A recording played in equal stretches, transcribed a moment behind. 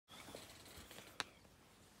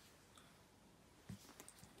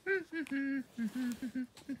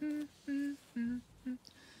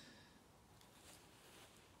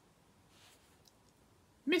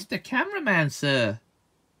Mr. Cameraman, sir.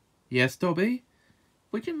 Yes, Dobby?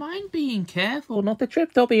 Would you mind being careful not to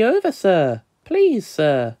trip Dobby over, sir? Please,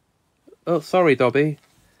 sir. Oh, sorry, Dobby.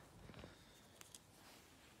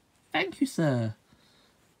 Thank you, sir.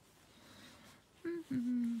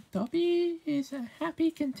 Dobby is a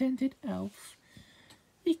happy, contented elf.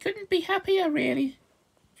 He couldn't be happier, really.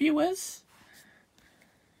 Viewers.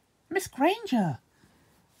 Miss Granger.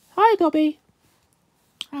 Hi, Dobby.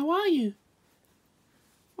 How are you?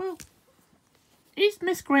 Well, is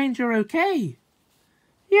Miss Granger okay?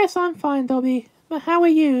 Yes, I'm fine, Dobby. But how are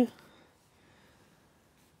you?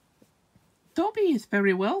 Dobby is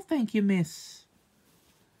very well, thank you, miss.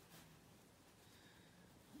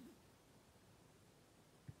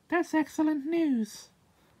 That's excellent news.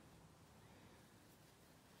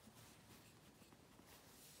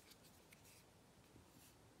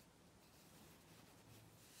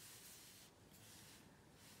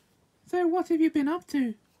 So what have you been up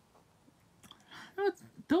to? Oh,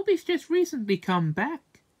 Dobby's just recently come back.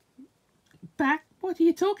 Back? What are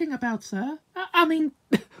you talking about, sir? I mean,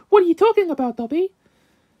 what are you talking about, Dobby?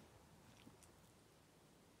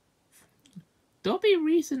 Dobby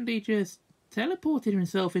recently just teleported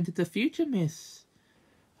himself into the future, miss.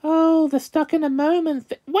 Oh, the stuck in a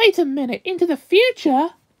moment. Wait a minute, into the future?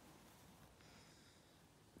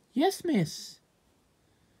 Yes, miss.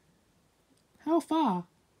 How far?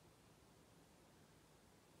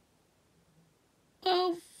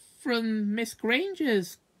 Oh, from Miss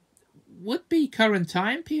Granger's would-be current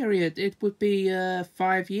time period, it would be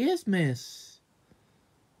 5 years, miss.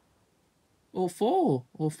 Or 4,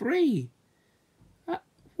 or 3.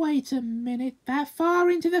 Wait a minute, that far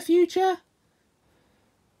into the future?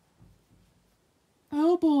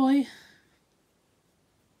 Oh boy.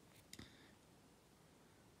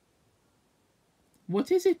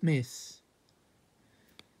 What is it, miss?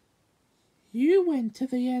 You went to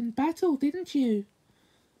the end battle, didn't you?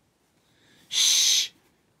 Shh!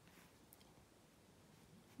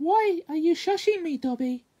 Why are you shushing me,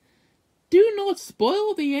 Dobby? Do not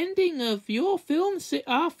spoil the ending of your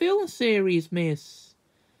our film series, miss.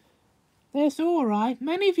 That's all right.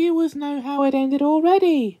 Many viewers know how it ended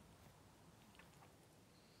already.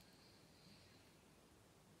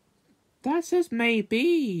 That's as may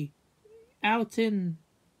be out in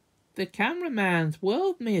the cameraman's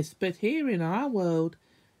world, miss, but here in our world,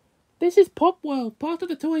 this is Pop World, part of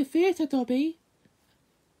the Toy Theatre, Dobby.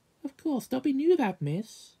 Of course, Dobby knew that,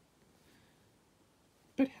 miss.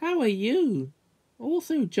 But how are you?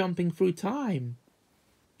 Also jumping through time.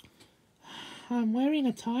 I'm wearing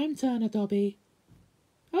a time turner, Dobby.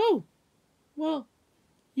 Oh, well,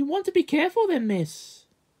 you want to be careful then, miss.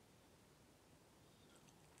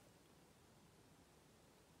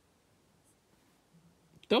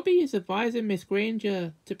 Dobby is advising Miss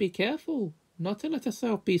Granger to be careful, not to let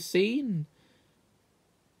herself be seen.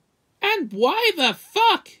 And why the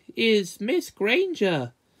fuck is Miss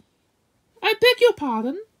Granger? I beg your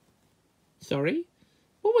pardon? Sorry?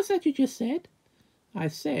 What was that you just said? I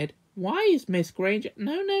said, why is Miss Granger...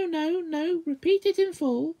 No. Repeat it in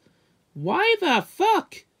full. Why the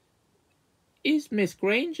fuck is Miss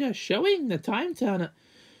Granger showing the time turner?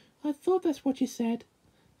 I thought that's what you said.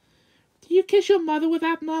 Do you kiss your mother with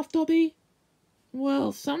that mouth, Dobby?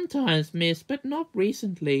 Well, sometimes, miss, but not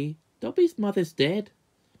recently. Dobby's mother's dead.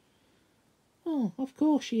 Oh, of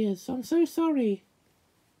course she is. I'm so sorry.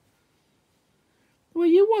 Well,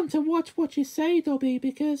 you want to watch what you say, Dobby,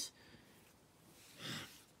 because...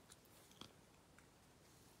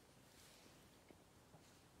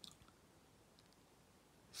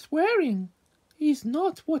 swearing is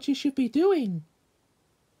not what you should be doing.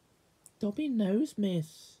 Dobby knows,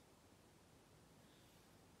 miss.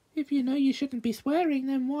 If you know you shouldn't be swearing,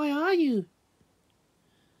 then why are you?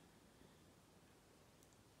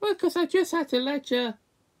 Well, 'cause I just had to let you...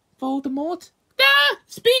 Voldemort? Ah!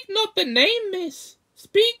 Speak not the name, miss!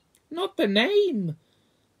 Speak not the name!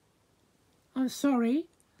 I'm sorry.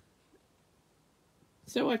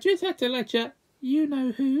 So I just had to let you... You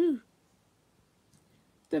know who?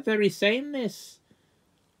 The very same, miss.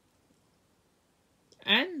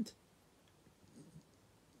 And...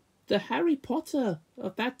 the Harry Potter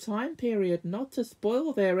of that time period, not to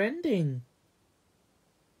spoil their ending.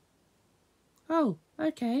 Oh,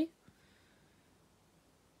 okay.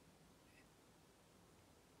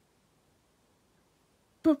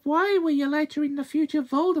 But why were you later in the future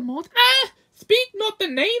Voldemort? Ah! Speak not the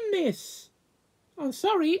name, miss! I'm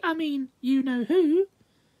sorry, I mean, you know who.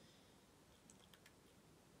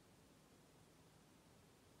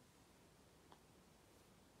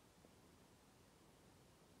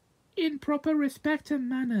 in proper respect and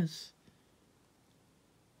manners.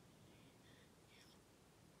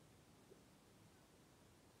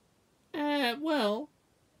 Well,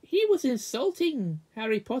 he was insulting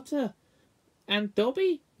Harry Potter and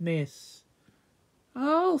Dobby, miss.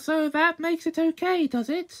 Oh, so that makes it okay, does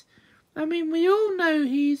it? I mean, we all know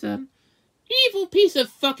he's an evil piece of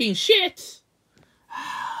fucking shit.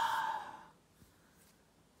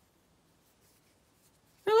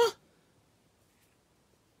 Oh,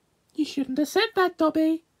 you shouldn't have said that,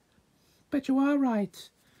 Dobby. But you are right.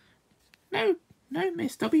 No,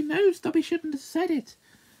 Miss, Dobby knows Dobby shouldn't have said it.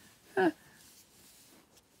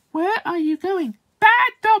 Where are you going?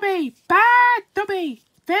 Bad Dobby! Bad Dobby!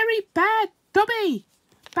 Very bad Dobby!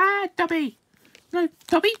 Bad Dobby! No,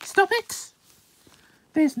 Dobby, stop it!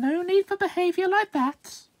 There's no need for behaviour like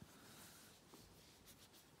that.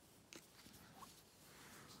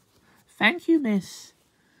 Thank you, miss.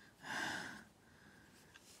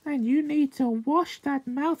 And you need to wash that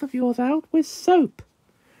mouth of yours out with soap.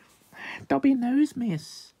 Dobby knows,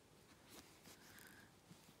 miss.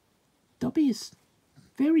 Dobby is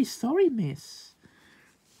very sorry, miss.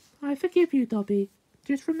 I forgive you, Dobby.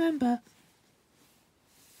 Just remember,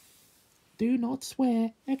 do not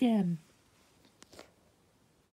swear again.